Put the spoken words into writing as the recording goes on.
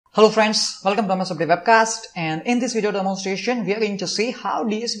Hello friends, welcome to my webcast, and in this video demonstration we are going to see how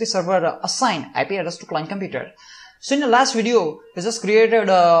DHCP server assign IP address to client computer. So in the last video we just created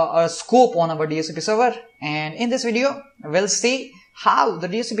a scope on our DHCP server, and in this video we'll see how the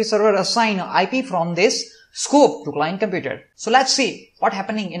DHCP server assign IP from this scope to client computer. So let's see what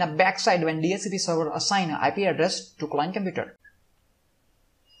happening in a backside when DHCP server assign IP address to client computer.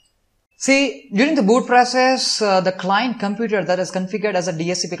 See, during the boot process, the client computer that is configured as a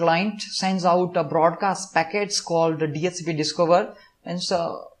DHCP client sends out a broadcast packets called the DHCP discover. And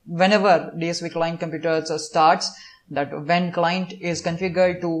so whenever DHCP client computer starts, that when client is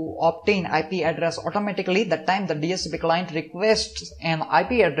configured to obtain IP address automatically, that time the DHCP client requests an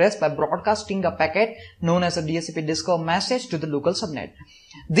IP address by broadcasting a packet known as a DHCP discover message to the local subnet.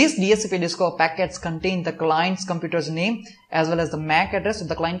 These DHCP discover packets contain the client's computer's name as well as the MAC address of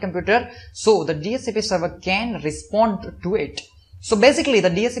the client computer, so the DHCP server can respond to it. So basically the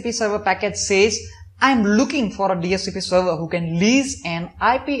DHCP server packet says, I'm looking for a DHCP server who can lease an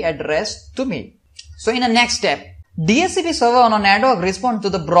IP address to me. So in the next step, DHCP server on a network responds to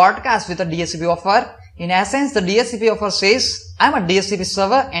the broadcast with a DHCP offer. In essence, the DHCP offer says, I'm a DHCP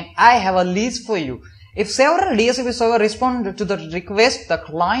server and I have a lease for you. If several DHCP server respond to the request, the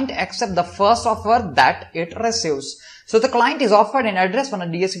client accepts the first offer that it receives. So the client is offered an address when a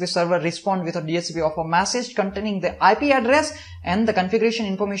DHCP server responds with a DHCP offer message containing the IP address and the configuration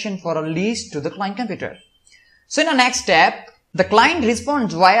information for a lease to the client computer. So in the next step, the client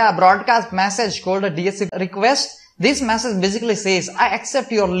responds via a broadcast message called a DHCP request. This message basically says, I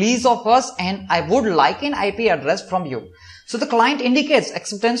accept your lease offers and I would like an IP address from you. So the client indicates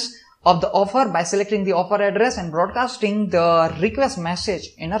acceptance of the offer by selecting the offer address and broadcasting the request message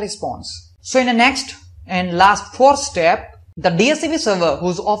in a response. So in the next and last fourth step, the DHCP server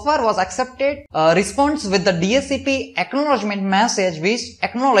whose offer was accepted responds with the DHCP acknowledgement message which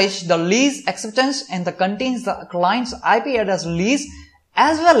acknowledges the lease acceptance and contains the client's IP address lease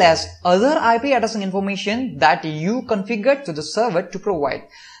as well as other IP addressing information that you configured to the server to provide.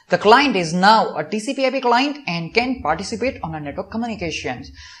 The client is now a TCP/IP client and can participate on a network communications.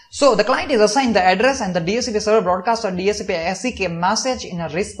 So the client is assigned the address and the DHCP server broadcasts a DHCP SCK message in a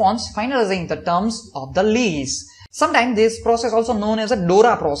response finalizing the terms of the lease. Sometimes this process also known as a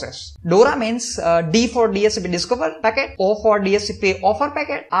DORA process. DORA means D for DHCP discover packet, O for DHCP offer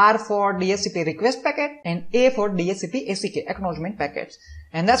packet, R for DHCP request packet, and A for DHCP SCK acknowledgement packets.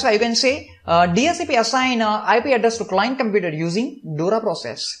 And that's why you can say DHCP assign IP address to client computer using DORA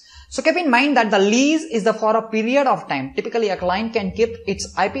process. So keep in mind that the lease is for a period of time. Typically a client can keep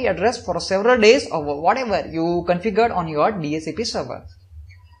its IP address for several days or whatever you configured on your DHCP server.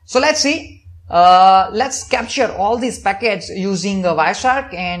 So let's see. Let's capture all these packets using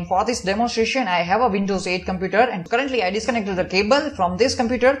wireshark, and for this demonstration I have a Windows 8 computer and currently I disconnected the cable from this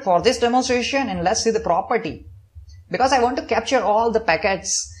computer for this demonstration, and let's see the property because I want to capture all the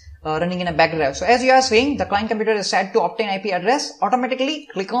packets running in a background. So as you are seeing, the client computer is set to obtain IP address automatically.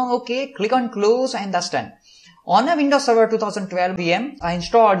 Click on OK, click on close, and that's done. On a Windows Server 2012 VM, I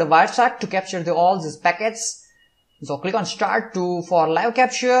installed wireshark to capture all these packets. So click on start for live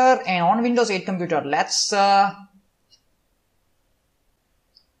capture, and on Windows 8 computer, let's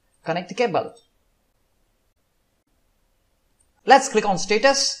connect the cable. Let's click on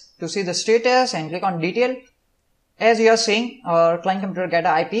status to see the status and click on detail. As you are seeing, our client computer get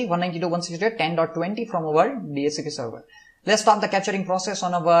a IP 192.168.10.20 from our DHCP server. Let's stop the capturing process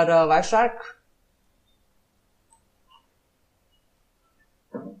on our wireshark.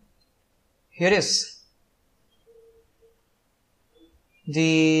 Here is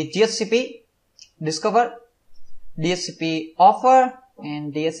the DHCP discover, DHCP offer,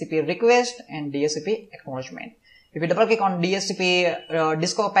 and DHCP request, and DHCP acknowledgement. If you double click on DHCP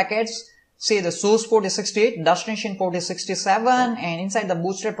discover packets, see the source port is 68, destination port is 67, and inside the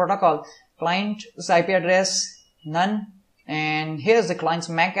bootstrap protocol, client's IP address none, and here's the client's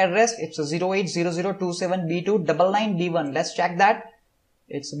MAC address. It's a 080027B299D1. Let's check that.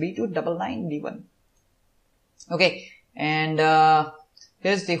 It's B299D1. Okay, and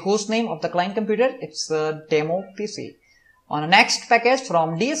here's the host name of the client computer. It's a demo PC. On the next package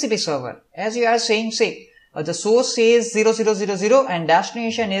from DHCP server, as you are saying, say the source says 0000 and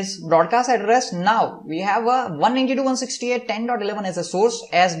destination is broadcast address. Now we have a 192.168.10.11 as a source,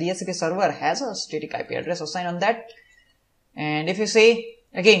 as DHCP server has a static IP address assigned on that. And if you say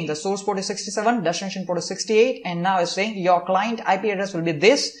again, the source port is 67, destination port is 68, and now it's saying your client IP address will be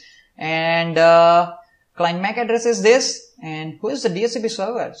this, and client MAC address is this, and who is the DHCP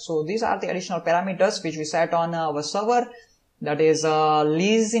server? So these are the additional parameters which we set on our server, that is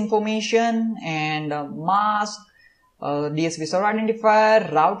lease information and mask, DHCP server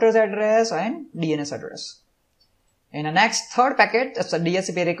identifier, router's address, and DNS address. In the next third packet, it's a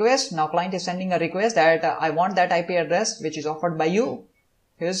DHCP request. Now client is sending a request that I want that IP address which is offered by you.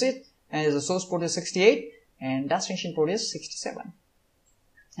 Here's it. And the source port is 68 and destination port is 67.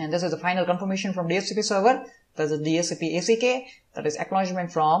 And this is the final confirmation from DHCP server. That's the DHCP ACK. That is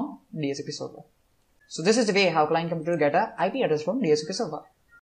acknowledgement from DHCP server. So this is the way how client computer get a IP address from DHCP server.